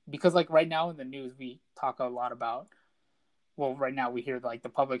 Because like right now in the news we talk a lot about well, right now we hear like the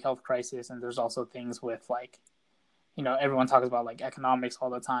public health crisis, and there's also things with like everyone talks about like economics all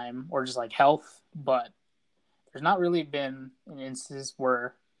the time or just like health, but there's not really been an instance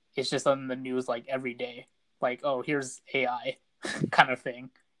where it's just on the news like every day, like, oh, here's AI kind of thing.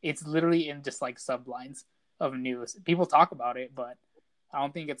 It's literally in just like sublines of news. People talk about it, but I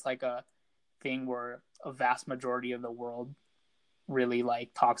don't think it's like a thing where a vast majority of the world really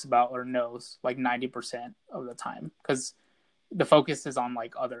like talks about or knows like 90% of the time because the focus is on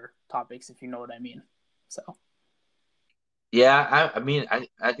like other topics, if you know what I mean. So Yeah, I mean I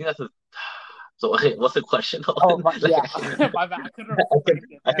think that's a so okay, what's the question? oh my, Like, yeah, my bad. I could have I can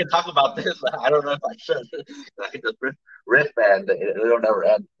framed it I can better. talk about this, but I don't know if I should. I can just riff and it'll never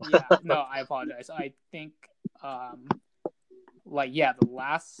end. Yeah, no, I apologize. I think, um, like, yeah, the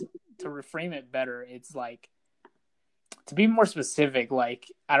last to reframe it better, it's like to be more specific.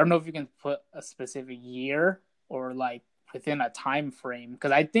 Like, I don't know if you can put a specific year or like within a time frame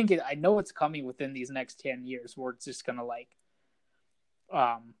because I think I know it's coming within these next 10 years where it's just gonna like,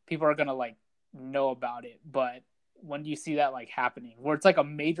 people are gonna like know about it, but when do you see that like happening where it's like a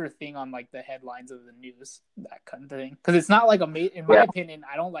major thing on like the headlines of the news, that kind of thing? Because it's not like in my Yeah, opinion,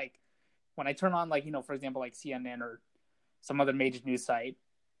 I don't like when I turn on like for example like CNN or some other major news site,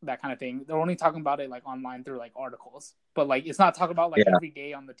 that kind of thing, they're only talking about it like online through like articles, but like it's not talking about like yeah, every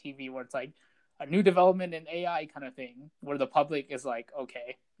day on the TV where it's like a new development in AI kind of thing where the public is like,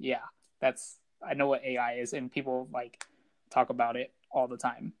 okay, yeah, that's I know what AI is, and people like talk about it all the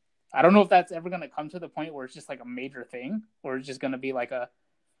time. I don't know if that's ever going to come to the point where it's just like a major thing, or it's just going to be like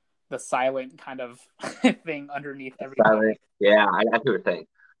the silent kind of thing underneath everything. silent. Yeah, I see what you're saying.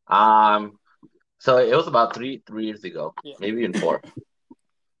 Um, so it was about three years ago, Yeah. maybe even four.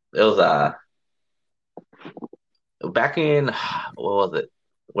 It was back in what was it?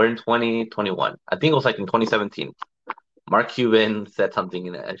 We're in 2021. I think it was like in 2017. Mark Cuban said something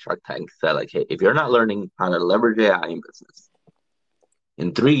in a Shark Tank. Said like, "Hey, if you're not learning how to leverage AI in business,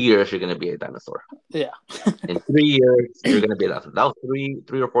 in 3 years you're gonna be a dinosaur. Yeah. In 3 years you're gonna be a dinosaur." That was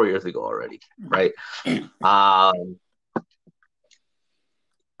three or 4 years ago already, right? Um,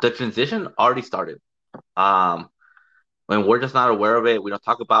 the transition already started. Um, when we're just not aware of it, we don't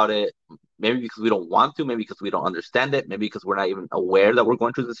talk about it. maybe because we don't want to, maybe because we don't understand it, maybe because we're not even aware that we're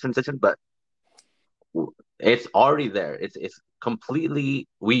going through this transition, but it's already there. It's completely,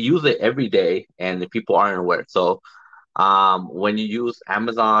 we use it every day and the people aren't aware. So when you use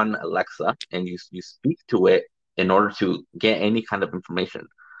Amazon Alexa and you speak to it in order to get any kind of information,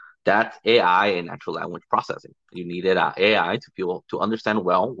 that's AI and natural language processing. You needed AI to be able to understand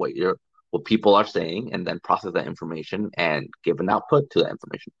well what people are saying and then process that information and give an output to that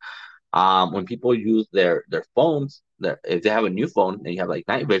information. When people use their phones, if they have a new phone and you have like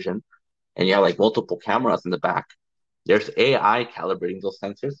night vision and you have like multiple cameras in the back, there's AI calibrating those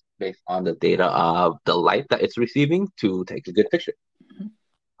sensors based on the data of the light that it's receiving to take a good picture.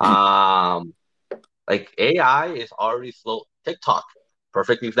 Um, like AI is already slow. TikTok,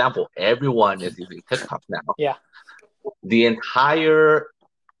 perfect example. Everyone is using TikTok now. Yeah. The entire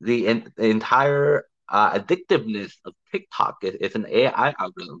the entire addictiveness of TikTok is an AI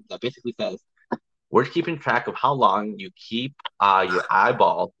algorithm that basically says we're keeping track of how long you keep your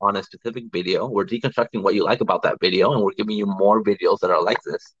eyeball on a specific video. We're deconstructing what you like about that video, and we're giving you more videos that are like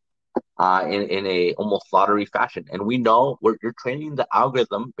this in a almost lottery fashion. And we know you're training the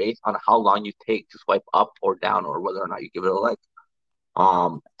algorithm based on how long you take to swipe up or down, or whether or not you give it a like.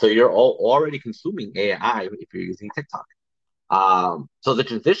 So you're already consuming AI if you're using TikTok. So the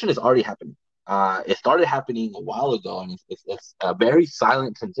transition is already happening. It started happening a while ago, and it's a very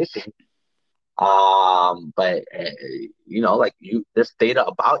silent transition. But like there's data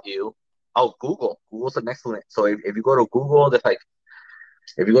about you. Oh, Google's an excellent. So if you go to Google, there's like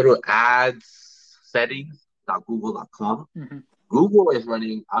if you go to ads settings.google.com, Mm-hmm. Google is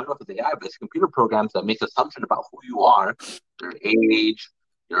running, I don't know if it's AI, but it's computer programs that make assumption about who you are, your age,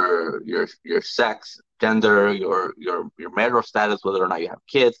 your sex, gender, your marital status, whether or not you have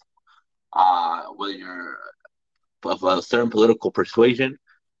kids, whether you're of a certain political persuasion.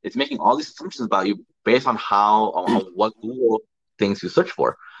 It's making all these assumptions about you based on on what Google thinks you search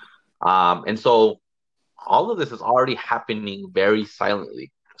for. And so all of this is already happening very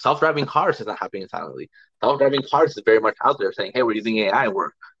silently. Self-driving cars is not happening silently. Self-driving cars is very much out there saying, "Hey, we're using AI.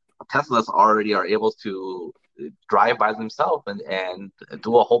 We're Teslas already are able to drive by themselves and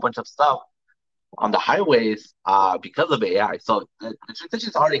do a whole bunch of stuff on the highways because of AI." So the transition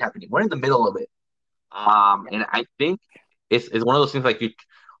is already happening. We're in the middle of it, and I think it's one of those things like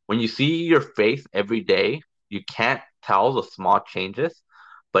when you see your face every day, you can't tell the small changes.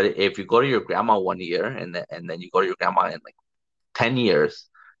 But if you go to your grandma 1 year and then you go to your grandma in like 10 years,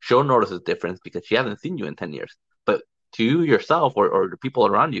 she'll notice a difference because she hasn't seen you in 10 years. But to you yourself or the people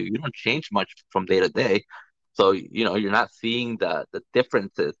around you, you don't change much from day to day. So, you're not seeing the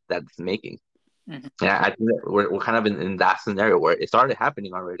differences that it's making. Mm-hmm. Yeah, I think that we're kind of in that scenario where it started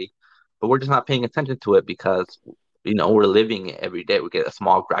happening already, but we're just not paying attention to it because, we're living it every day. We get a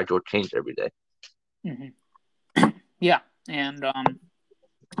small gradual change every day. Mm-hmm. Yeah. And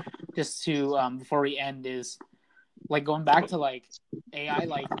just to before we end is like going back to like AI,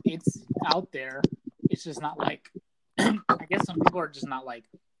 like it's out there. It's just not like I guess some people are just not like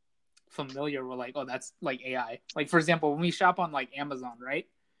familiar with like, oh, that's like AI. Like for example, when we shop on like Amazon, right?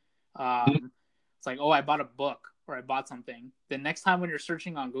 It's like, oh, I bought a book or I bought something. The next time when you're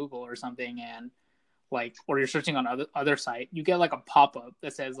searching on Google or something and like or you're searching on other site, you get like a pop-up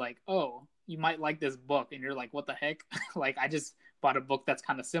that says like, oh, you might like this book, and you're like, what the heck? Like I just bought a book that's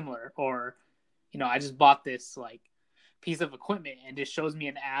kind of similar, or I just bought this like piece of equipment, and it shows me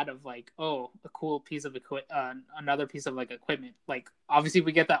an ad of like, oh, a cool piece of another piece of like equipment. Like obviously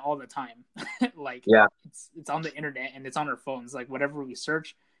we get that all the time. Like Yeah. it's on the internet and it's on our phones, like whatever we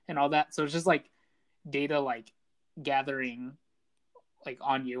search and all that. So it's just like data like gathering like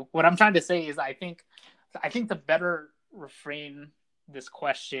on you. What I'm trying to say is I think the better refrain this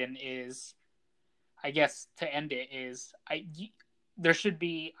question is, I guess to end it is there should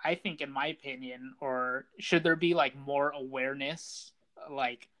be, I think in my opinion, or should there be like more awareness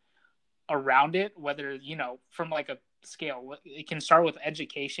like around it, whether from like a scale. It can start with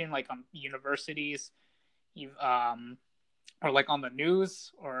education, like on universities, or like on the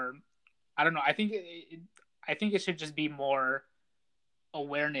news, or I don't know. I think it should just be more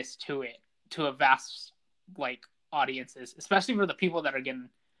awareness to it, to a vast like audiences, especially for the people that are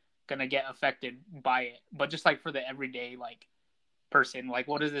gonna get affected by it. But just like for the everyday like person, like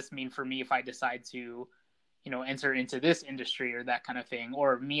what does this mean for me if I decide to enter into this industry or that kind of thing,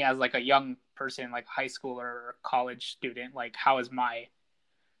 or me as like a young person, like high school or college student, like how is my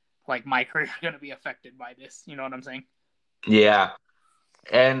career going to be affected by this? You know what I'm saying? Yeah.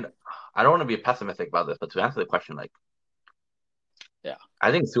 And I don't want to be pessimistic about this, but to answer the question, like, yeah,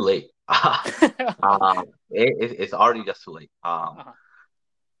 I think it's too late. It's already just too late. Uh-huh.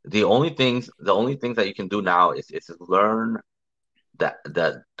 the only things that you can do now is to learn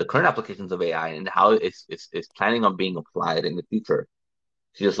the current applications of AI and how it's planning on being applied in the future.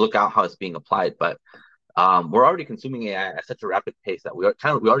 To just look out how it's being applied. But we're already consuming AI at such a rapid pace that we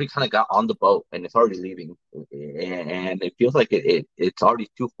already kind of got on the boat and it's already leaving, and it feels like it's already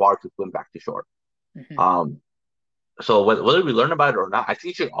too far to swim back to shore. Hmm. Um, so whether we learn about it or not, I think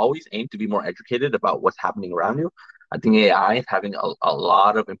you should always aim to be more educated about what's happening around you. I think AI is having a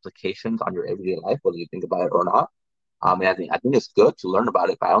lot of implications on your everyday life, whether you think about it or not. And I think it's good to learn about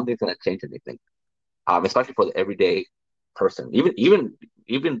it, but I don't think it's going to change anything. Especially for the everyday person,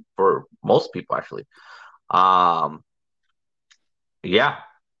 even for most people actually. Um, yeah,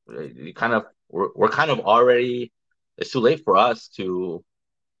 you kind of we're kind of already. It's too late for us to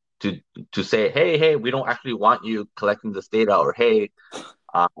to say, hey, we don't actually want you collecting this data, or hey,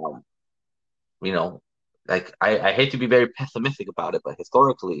 um, you know, like I hate to be very pessimistic about it, but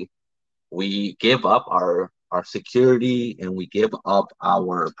historically we give up our security and we give up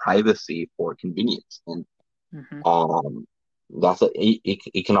our privacy for convenience, and Hmm. um, that's an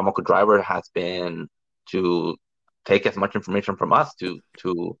economical driver has been to take as much information from us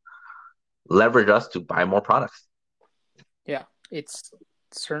to leverage us to buy more products. Yeah, it's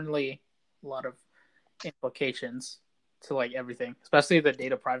certainly a lot of implications to like everything, especially the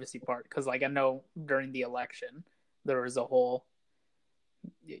data privacy part. Because like I know during the election there was a whole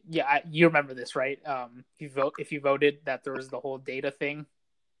you remember this, right? If you voted, that there was the whole data thing.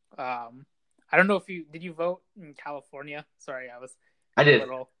 Um, I don't know if you did you vote in California. Sorry, I was I a did,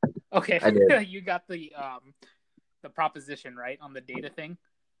 little okay. I did. You got the proposition right on the data thing.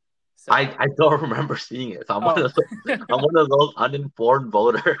 I, So I don't remember seeing it. So oh I'm one of those uninformed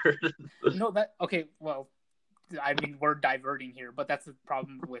voters. no, that okay. Well, I mean, we're diverting here, but that's the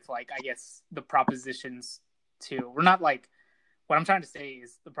problem with like I guess the propositions too. We're not like what I'm trying to say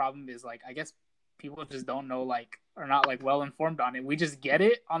is the problem is like I guess people just don't know like are not like well informed on it. We just get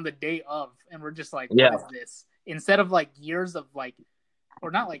it on the day of, and we're just like, what Yeah, is this? Instead of like years of like,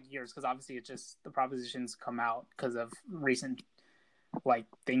 or not like years because obviously it's just the propositions come out because of recent like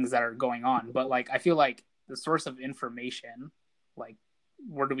things that are going on. But like I feel like the source of information, like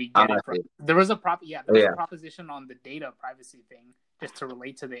where do we get it from? honestly, There was a yeah. proposition on the data privacy thing just to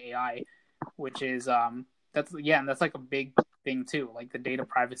relate to the AI, which is that's yeah, and that's like a big thing too, like the data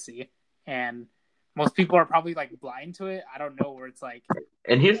privacy. And most people are probably like blind to it. I don't know where it's like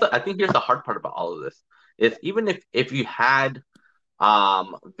And I think here's the hard part about all of this is even if you had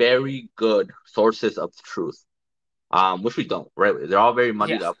very good sources of truth, which we don't, right? They're all very yeah,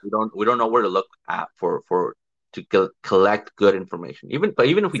 muddied up. We don't know where to look at for to collect good information. Even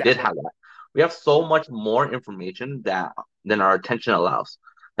if we did exactly. have that, we have so much more information than our attention allows.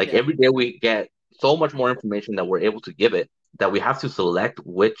 Like Yeah. every day we get so much more information that we're able to give it that we have to select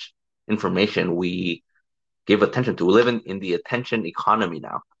which information we give attention to. We live in the attention economy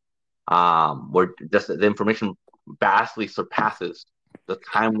now, where just the information vastly surpasses the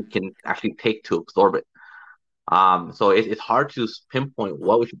time we can actually take to absorb it. So it's hard to pinpoint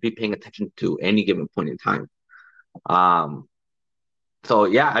what we should be paying attention to any given point in time. Um, so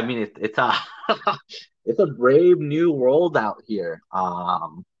yeah, I mean it's a it's a brave new world out here.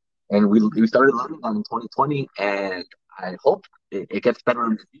 And we started learning that in 2020, and I hope it gets better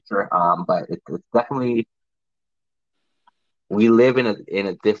in the future. But it's definitely we live in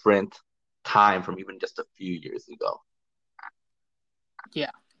a different time from even just a few years ago.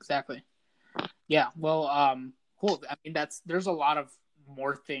 Yeah, exactly. Yeah, well, cool. I mean, there's a lot of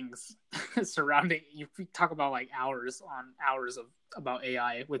more things surrounding. You talk about like hours on hours of about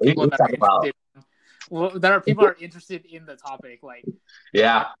AI with people We that are talk about interested. Well, that are people are interested in the topic. Like, I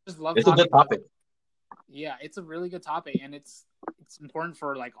yeah, just love it's a talking good about. topic. Yeah, it's a really good topic, and it's important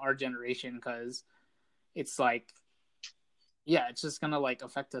for like our generation because it's like yeah, it's just gonna like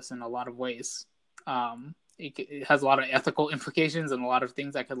affect us in a lot of ways. It has a lot of ethical implications and a lot of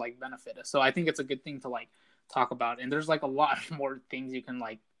things that could like benefit us. So I think it's a good thing to like talk about. And there's like a lot more things you can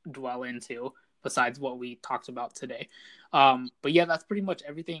like dwell into besides what we talked about today. But yeah, that's pretty much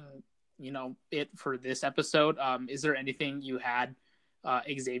everything. It for this episode. Is there anything you had,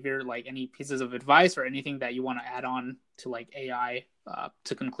 Xavier? Like any pieces of advice or anything that you want to add on to like AI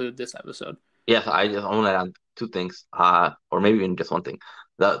to conclude this episode? Yes, I want to add two things, or maybe even just one thing.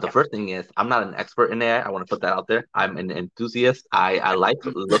 The Yeah. first thing is I'm not an expert in AI. I want to put that out there. I'm an enthusiast. I like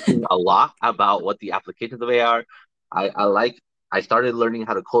looking a lot about what the applications of AI are. I like I started learning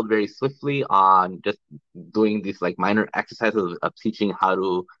how to code very swiftly on just doing these like minor exercises of teaching how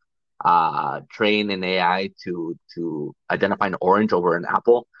to train an AI to identify an orange over an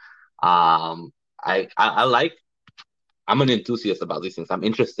apple. Um, I like I'm an enthusiast about these things. I'm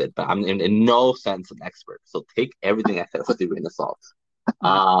interested, but I'm in no sense an expert. So take everything I said with a grain of salt. Mhm.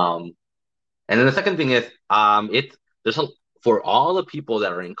 Um, and then the second thing is, it's there's a for all the people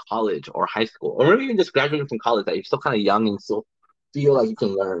that are in college or high school, or maybe even just graduating from college, that you're still kind of young and still feel like you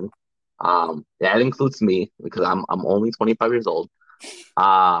can learn. That includes me because I'm only 25 years old.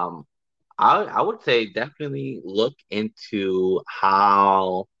 Um, I would say definitely look into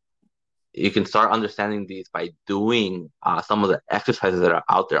how you can start understanding these by doing some of the exercises that are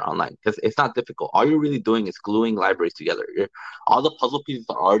out there online because it's not difficult. All you're really doing is gluing libraries together. All the puzzle pieces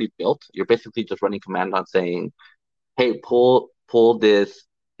are already built. You're basically just running command on saying, "Hey, pull this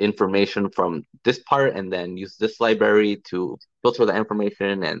information from this part and then use this library to filter that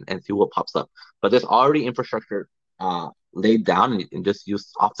information and see what pops up." But there's already infrastructure laid down, and you can just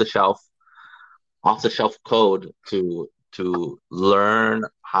use off the shelf code to learn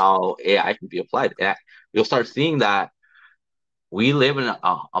how AI can be applied. And you'll start seeing that we live in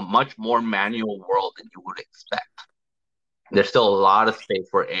a much more manual world than you would expect. There's still a lot of space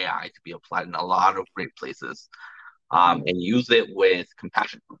for AI to be applied in a lot of great places, Mhm. and use it with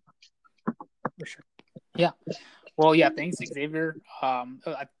compassion. For sure. Yeah. Well, yeah, thanks, Xavier.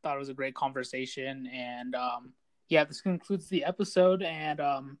 I thought it was a great conversation, and yeah, this concludes the episode. And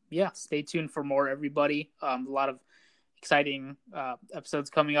yeah, stay tuned for more, everybody. A lot of exciting episodes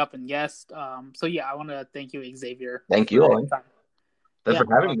coming up and guests. So yeah, I want to thank you, Xavier, Thank you, for your Owen. time. Thanks Yeah,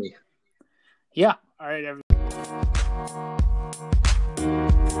 for having me. yeah. All right, everybody.